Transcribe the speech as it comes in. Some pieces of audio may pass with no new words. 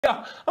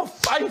Yeah, I'm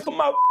fighting for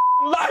my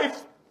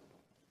life.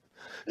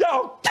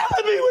 Y'all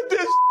killing me with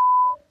this.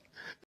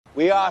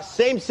 We are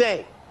same,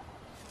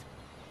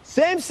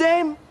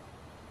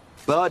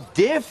 but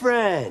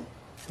different,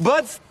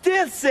 but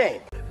still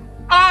same.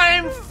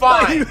 I'm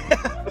fine.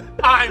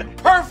 I'm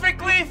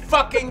perfectly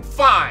fucking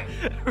fine.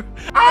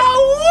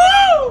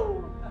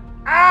 Ow!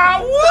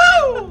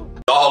 Ow!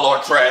 Y'all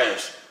are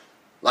trash.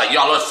 Like,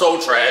 y'all are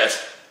so trash.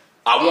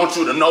 I want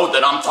you to know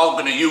that I'm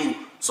talking to you,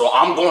 so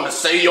I'm going to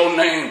say your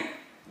name,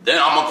 then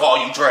I'm going to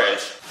call you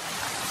trash.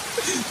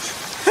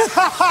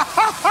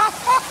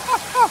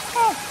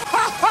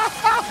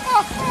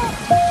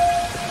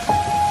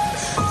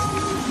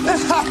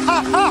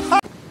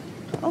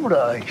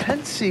 I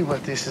can't see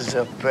what this is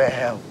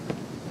about.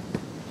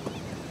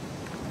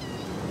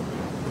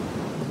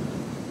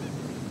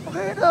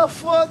 Where the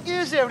fuck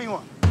is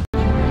everyone?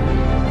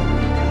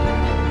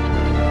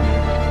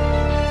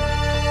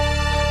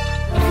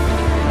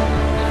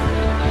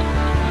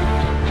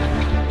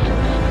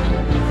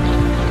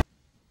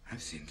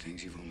 I've seen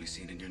things you've only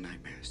seen in your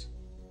nightmares.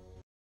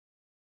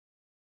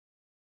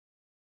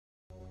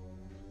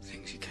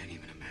 Things you can't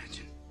even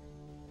imagine.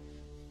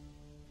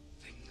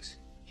 Things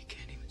you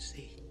can't even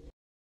see.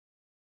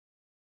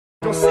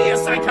 Go see a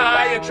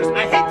psychiatrist.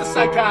 I hate the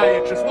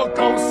psychiatrist. We'll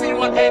go see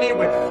one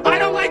anyway. I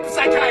don't like the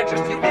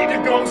psychiatrist. You need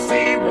to go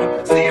see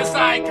one. See a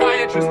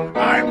psychiatrist.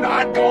 I'm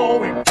not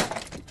going.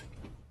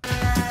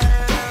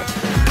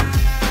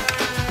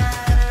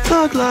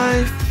 Thug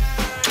life.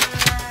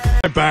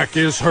 My back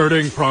is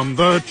hurting from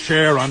the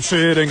chair I'm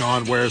sitting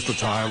on. Where's the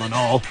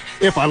Tylenol?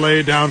 If I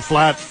lay down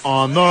flat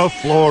on the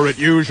floor, it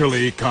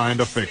usually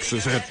kinda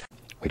fixes it.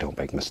 We don't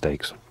make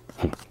mistakes.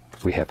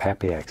 We have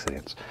happy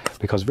accidents.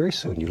 Because very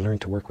soon you learn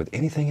to work with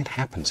anything that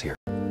happens here.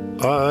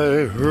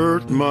 I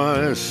hurt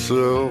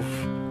myself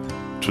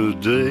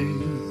today.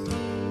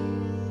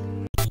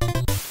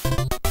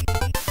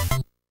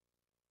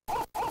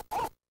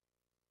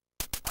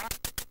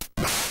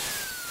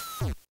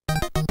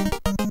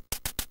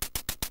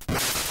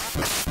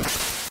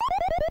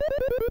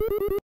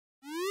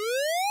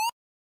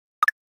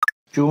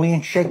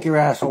 Julian, shake your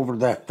ass over to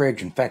that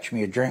fridge and fetch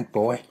me a drink,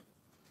 boy.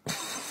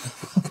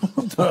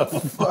 What the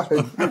fuck? Are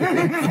you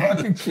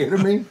fucking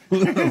kidding me?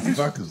 Who the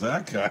fuck is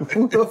that guy?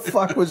 Who the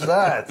fuck was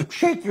that?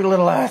 Shake your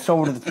little ass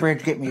over to the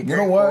fridge, get me a drink, you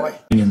know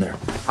what? boy. In there.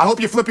 I hope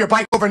you flip your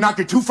bike over and knock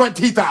your 2 front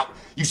teeth out.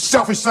 You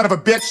selfish son of a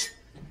bitch.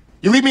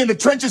 You leave me in the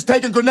trenches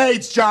taking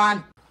grenades,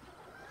 John.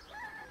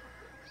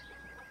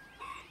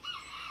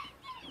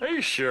 Are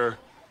you sure?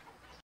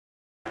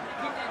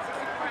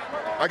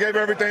 I gave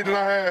everything that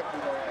I had.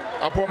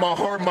 I poured my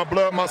heart, my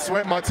blood, my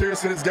sweat, my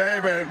tears to this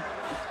game, and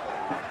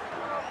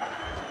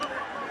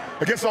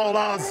against all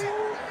odds,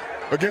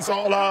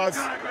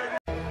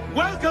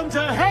 Welcome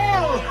to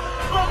hell,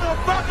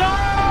 motherfucker!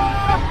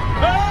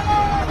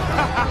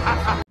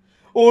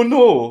 Oh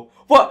no!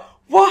 What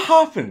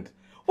happened?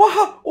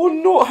 Oh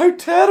no! How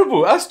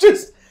terrible! That's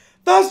just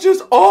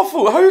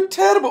awful! How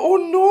terrible! Oh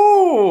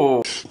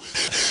no!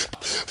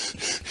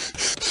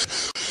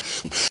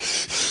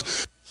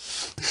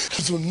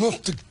 It's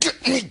enough to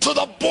get me to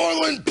the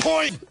boiling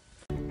point.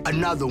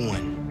 Another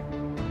one.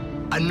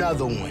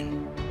 Another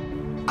one.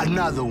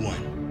 Another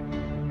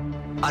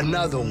one.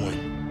 Another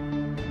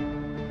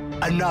one.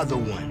 Another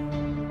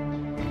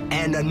one.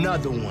 And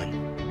another one.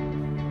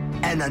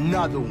 And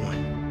another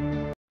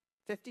one.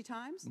 50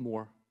 times?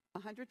 More.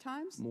 100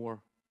 times?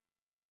 More.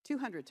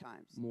 200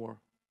 times?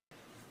 More.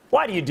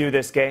 Why do you do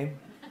this game?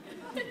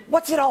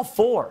 What's it all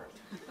for?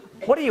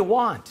 What do you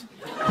want?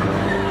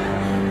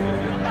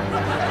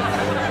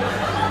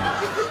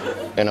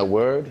 In a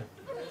word,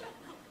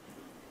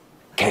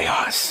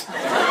 Chaos.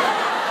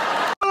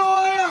 What do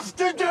I have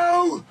to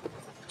do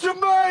to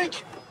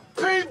make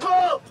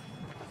people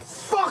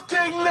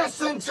fucking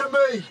listen to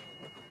me?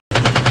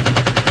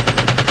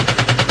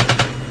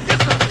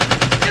 Get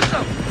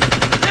some!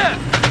 Yeah!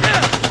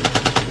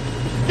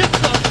 Get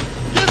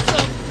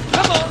some!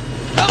 Come on!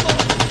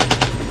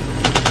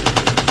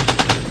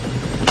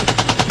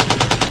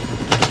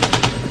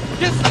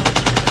 Get some!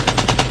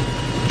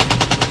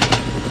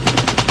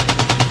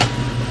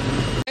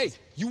 Hey,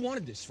 you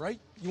wanted this, right?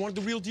 You wanted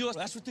the real deal?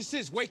 That's what this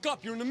is. Wake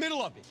up, you're in the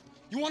middle of it.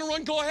 You want to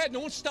run, go ahead. No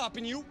one's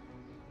stopping you.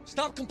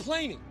 Stop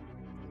complaining.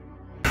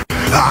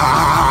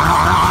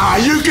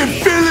 You can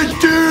feel it,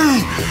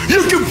 dude!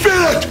 You can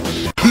feel it!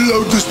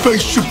 Load the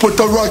spaceship with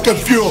the rocket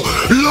fuel.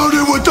 Load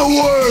it with the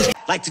worst.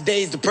 like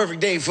today's the perfect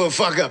day for a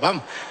fuck up.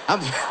 I'm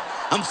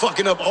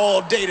fucking up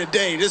all day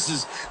today. This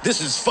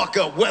is fuck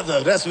up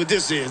weather. That's what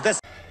this is.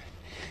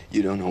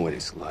 You don't know what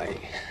it's like.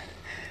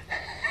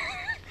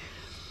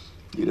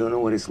 You don't know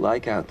what it's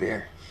like out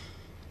there.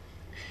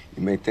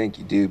 You may think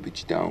you do, but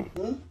you don't.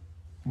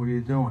 What are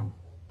you doing?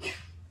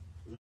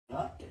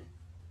 Nothing.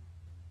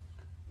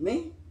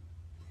 Me?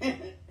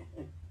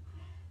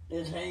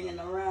 Just hanging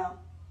around.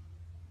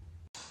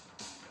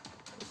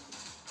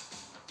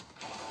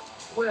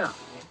 Well,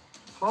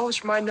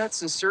 polish my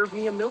nuts and serve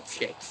me a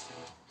milkshake.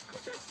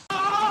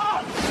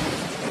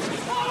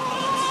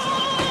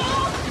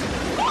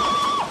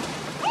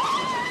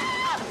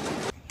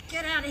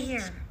 out of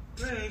here.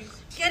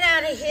 Get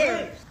out of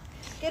here.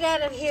 Get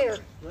out of here.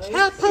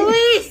 Help,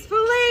 police,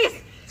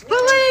 police,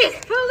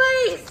 police,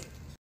 police.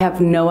 I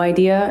have no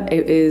idea.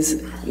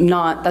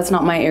 That's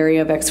not my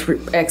area of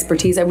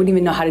expertise. I wouldn't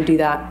even know how to do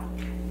that.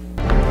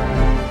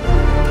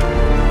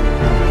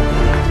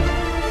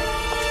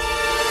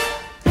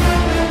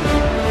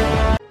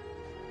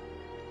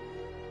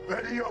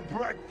 Ready your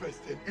breakfast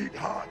and eat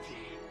hearty.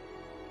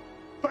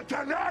 But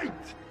tonight,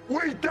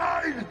 we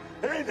dine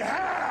in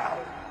hell!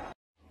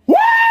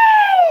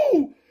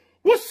 Woo!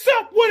 What's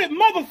up with it,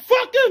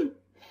 motherfucker?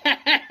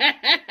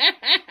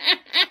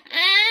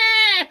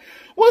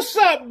 What's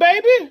up,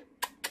 baby?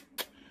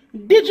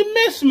 Did you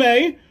miss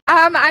me?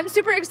 I'm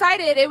super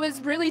excited. It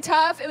was really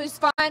tough. It was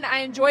fun. I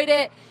enjoyed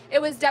it.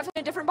 It was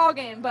definitely a different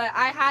ballgame, but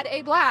I had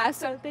a blast,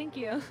 so thank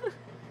you.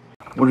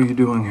 What are you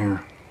doing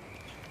here?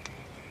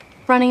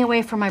 Running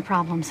away from my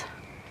problems.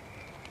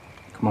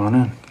 Come on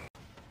in.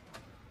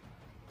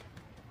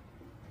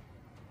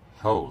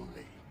 Holy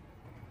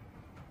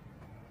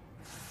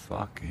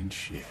fucking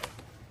shit.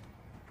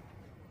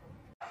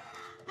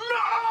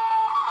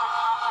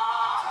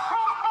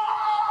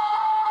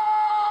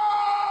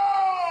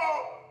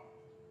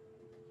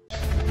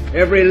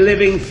 Every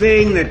living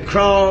thing that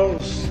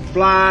crawls,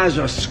 flies,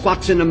 or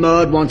squats in the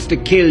mud wants to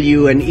kill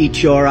you and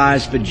eat your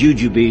eyes for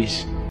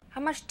jujubes.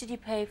 How much did you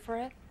pay for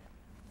it?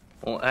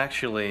 Well,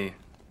 actually,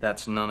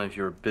 that's none of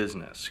your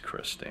business,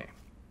 Christy.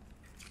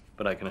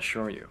 But I can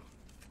assure you,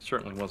 it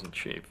certainly wasn't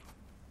cheap.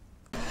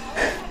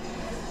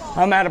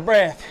 I'm out of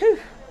breath. Whew.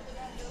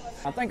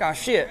 I think I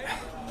shit.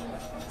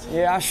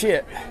 Yeah, I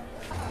shit.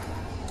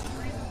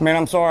 Man,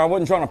 I'm sorry, I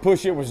wasn't trying to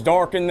push it. It was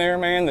dark in there,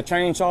 man. The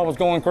chainsaw was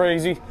going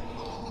crazy.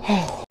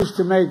 Used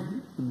to make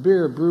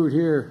beer brewed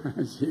here.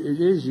 It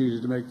is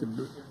used to make the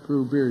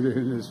brew beer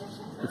in this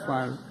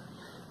refinery.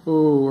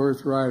 Oh,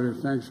 Earth Rider,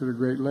 thanks for the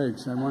Great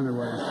Lakes. I wonder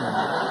why it's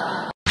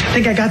called. I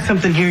think I got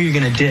something here you're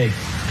gonna dig.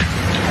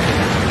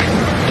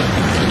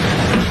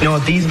 You know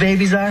what these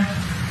babies are?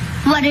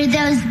 What are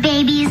those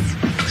babies?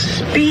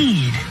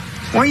 Speed.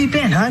 Where you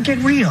been, huh? Get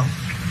real.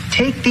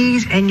 Take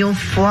these and you'll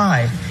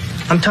fly.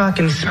 I'm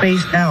talking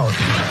spaced out.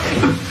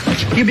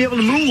 You'll be able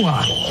to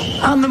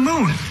moonwalk on the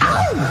moon.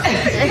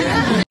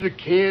 You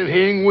can't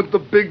hang with the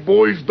big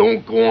boys,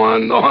 don't go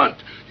on the hunt.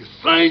 You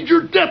signed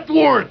your death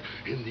warrant,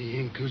 and the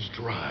ink is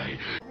dry.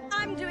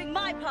 I'm doing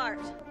my part.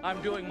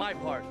 I'm doing my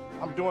part.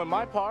 I'm doing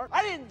my part.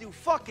 I didn't do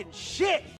fucking shit.